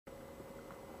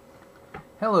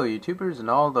Hello YouTubers and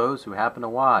all those who happen to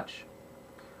watch.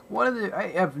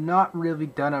 I have not really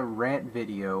done a rant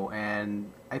video,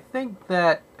 and I think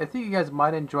you guys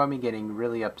might enjoy me getting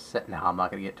really upset. No, I'm not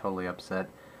gonna get totally upset.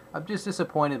 I'm just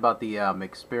disappointed about the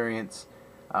experience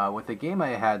with the game I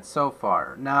had so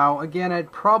far. Now again,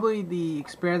 the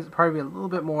experience would probably be a little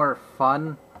bit more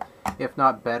fun, if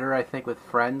not better, I think, with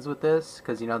friends with this,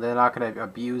 because they're not gonna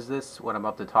abuse this what I'm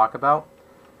about to talk about.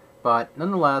 But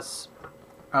nonetheless,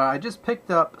 I just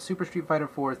picked up Super Street Fighter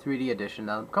 4 3D Edition.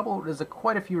 Now, there's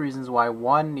quite a few reasons why.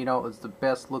 One, it was the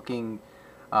best looking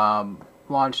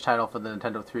launch title for the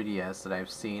Nintendo 3DS that I've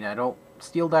seen.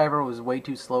 Steel Diver was way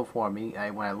too slow for me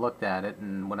when I looked at it,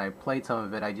 and when I played some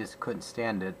of it, I just couldn't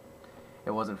stand it.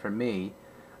 It wasn't for me.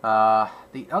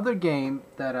 The other game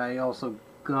that I also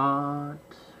got,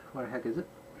 what the heck is it?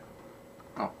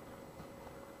 Oh,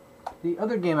 the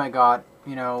other game I got,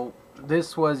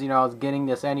 this was, I was getting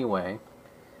this anyway.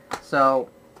 So,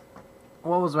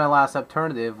 what was my last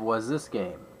alternative was this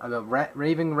game.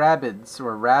 Raving Rabbids,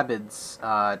 or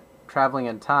Rabbids, Traveling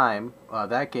in Time,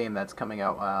 that game that's coming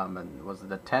out, and was it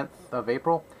the 10th of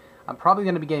April? I'm probably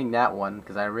going to be getting that one,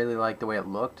 because I really liked the way it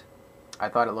looked. I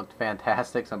thought it looked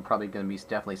fantastic, so I'm probably going to be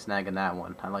definitely snagging that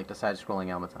one. I like the side-scrolling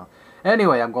elements.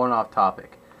 Anyway, I'm going off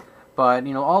topic. But,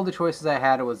 all the choices I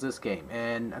had was this game.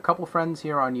 And a couple friends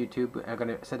here on YouTube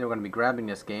said they were going to be grabbing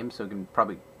this game, so we can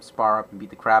probably spar up and beat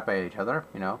the crap out of each other,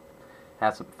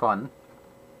 have some fun.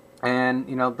 And,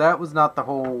 that was not the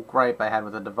whole gripe I had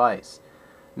with the device.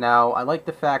 Now, I like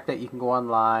the fact that you can go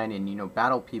online and,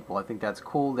 battle people. I think that's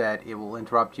cool that it will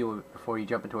interrupt you before you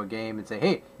jump into a game and say,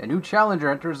 hey, a new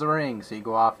challenger enters the ring, so you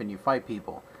go off and you fight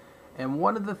people. And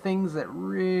one of the things that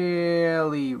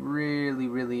really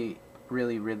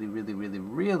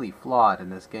flawed in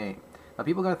this game. Now,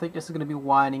 people are going to think this is going to be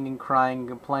whining and crying and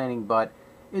complaining, but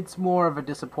it's more of a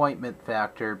disappointment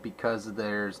factor because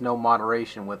there's no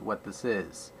moderation with what this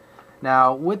is.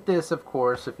 Now, with this, of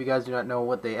course, if you guys do not know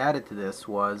what they added to this,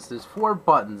 there's 4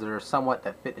 buttons that are somewhat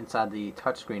that fit inside the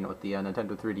touchscreen with the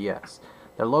Nintendo 3DS.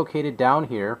 They're located down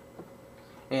here,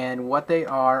 and what they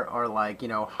are like,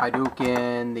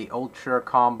 Hadouken, the Ultra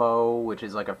combo, which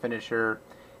is like a finisher,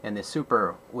 and the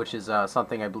Super, which is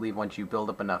something I believe once you build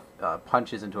up enough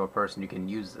punches into a person, you can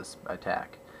use this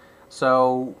attack.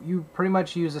 So you pretty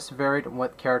much use this variant on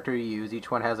what character you use. Each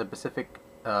one has a specific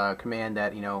command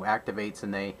that activates,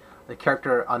 and the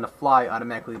character on the fly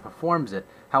automatically performs it.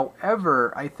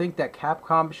 However, I think that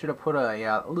Capcom should have put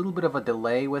a little bit of a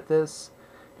delay with this,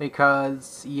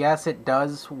 because yes, it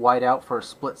does white out for a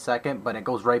split second, but it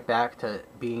goes right back to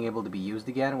being able to be used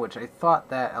again, which I thought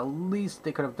that at least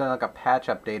they could have done like a patch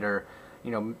update or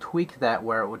tweak that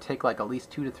where it would take like at least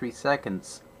 2 to 3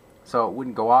 seconds so it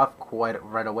wouldn't go off quite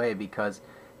right away, because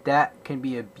that can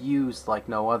be abused like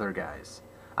no other, guys.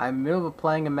 I'm in the middle of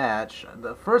playing a match.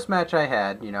 The first match I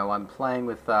had, I'm playing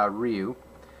with Ryu,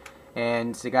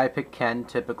 and the guy picked Ken,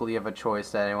 typically of a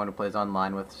choice that anyone who plays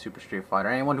online with Super Street Fighter.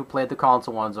 Anyone who played the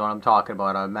console ones are what I'm talking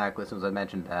about automatically, as soon as I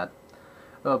mentioned that.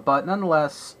 But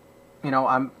nonetheless,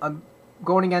 I'm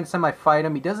going against him, I fight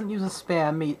him. He doesn't use a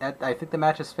spam. I think the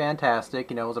match is fantastic.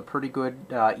 It was a pretty good,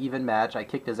 even match. I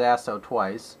kicked his ass out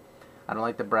twice. I don't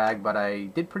like to brag, but I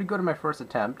did pretty good in my first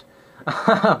attempt.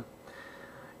 Yeah,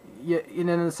 and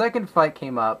then the second fight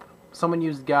came up, someone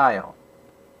used Guile.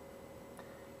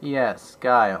 Yes,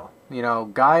 Guile.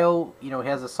 Guile,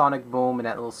 has a sonic boom and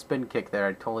that little spin kick there.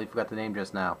 I totally forgot the name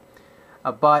just now.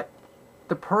 But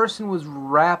the person was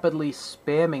rapidly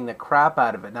spamming the crap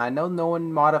out of it. Now, I know no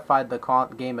one modified the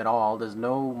game at all. There's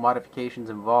no modifications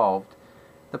involved.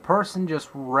 The person just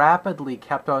rapidly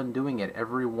kept on doing it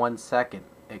every 1 second.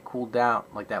 It cooled down.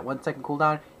 Like that 1 second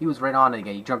cooldown, he was right on it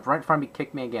again. He jumped right in front of me,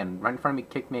 kicked me again. Right in front of me,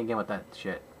 kicked me again with that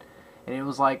shit. And it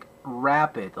was like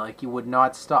rapid, like he would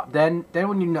not stop. Then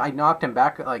when I knocked him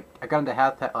back, like I got him to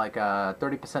have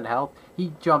 30% health,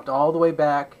 he jumped all the way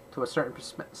back to a certain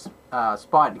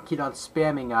spot and kept on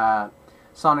spamming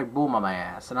Sonic Boom on my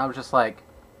ass. And I was just like,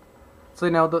 so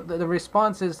the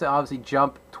response is to obviously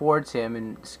jump towards him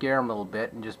and scare him a little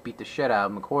bit and just beat the shit out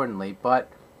of him accordingly. But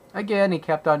again, he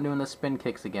kept on doing the spin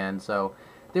kicks again, so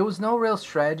there was no real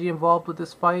strategy involved with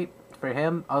this fight for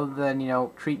him, other than,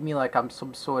 treat me like I'm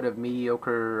some sort of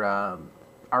mediocre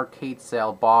arcade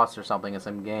sale boss or something in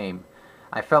some game.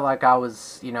 I felt like I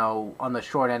was, on the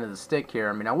short end of the stick here.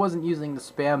 I mean, I wasn't using the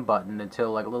spam button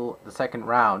until like the second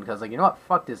round, because I was like, you know what,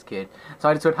 fuck this kid. So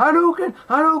I just went, Hadouken,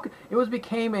 Hadouken! It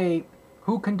became a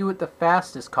who can do it the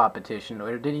fastest competition,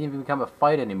 or it didn't even become a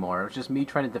fight anymore. It was just me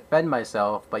trying to defend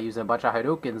myself by using a bunch of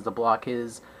Hadoukens to block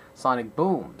his sonic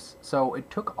booms. So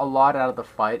it took a lot out of the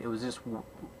fight. It was just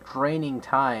draining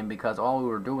time because all we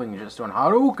were doing is just doing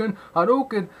Hadouken,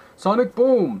 Hadouken, Sonic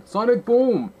Boom, Sonic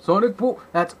Boom, Sonic Boom.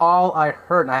 That's all I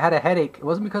heard, and I had a headache. It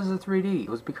wasn't because of the 3D. It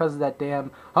was because of that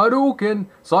damn Hadouken,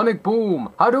 Sonic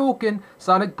Boom, Hadouken,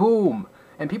 Sonic Boom.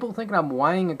 And people thinking I'm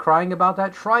whining and crying about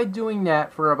that, try doing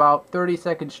that for about 30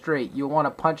 seconds straight. You'll want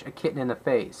to punch a kitten in the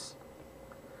face.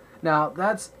 Now,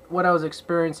 that's what I was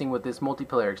experiencing with this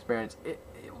multiplayer experience.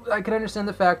 I can understand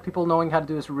the fact people knowing how to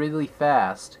do this really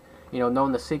fast, you know,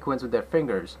 knowing the sequence with their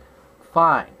fingers,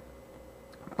 fine.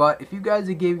 But if you guys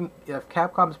are giving, if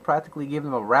Capcom's practically giving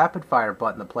them a rapid fire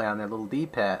button to play on their little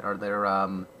D-pad or their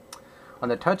on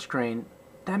their touchscreen,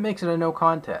 that makes it a no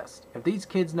contest. If these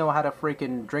kids know how to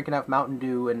freaking drink enough Mountain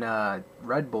Dew and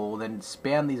Red Bull, then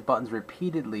spam these buttons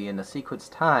repeatedly in the sequence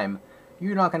time,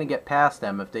 you're not going to get past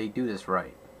them if they do this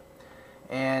right.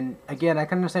 And again, I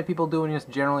can understand people doing this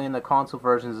generally in the console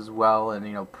versions as well, and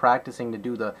you know, practicing to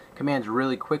do the commands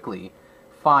really quickly.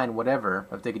 Fine, whatever.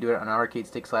 If they could do it on an arcade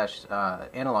stick slash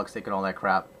analog stick and all that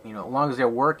crap, you know, as long as they're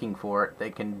working for it, they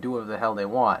can do whatever the hell they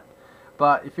want.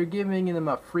 But if you're giving them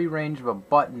a free range of a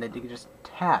button that they can just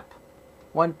tap,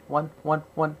 one,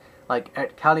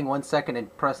 like counting 1 second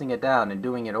and pressing it down and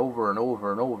doing it over and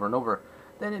over and over and over,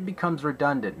 then it becomes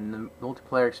redundant, and the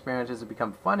multiplayer experience doesn't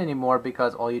become fun anymore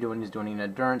because all you're doing is doing an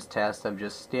endurance test of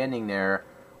just standing there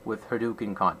with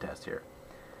Hadouken contest here.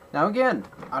 Now again,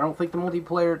 I don't think the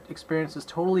multiplayer experience is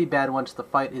totally bad once the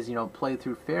fight is, you know, played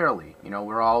through fairly. You know,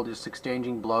 we're all just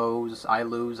exchanging blows. I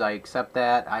lose, I accept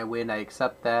that. I win, I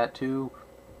accept that too.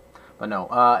 But no,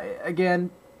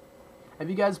 again, have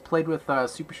you guys played with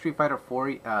Super Street Fighter 4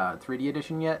 3D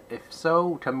Edition yet? If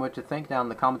so, tell me what you think down in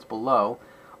the comments below.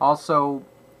 Also,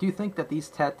 do you think that these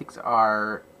tactics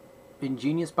are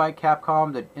ingenious by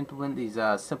Capcom to implement these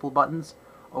simple buttons,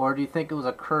 or do you think it was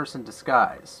a curse in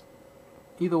disguise?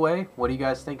 Either way, what do you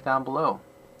guys think down below?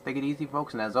 Take it easy,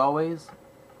 folks, and as always,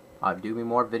 I'll do me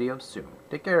more videos soon.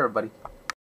 Take care, everybody.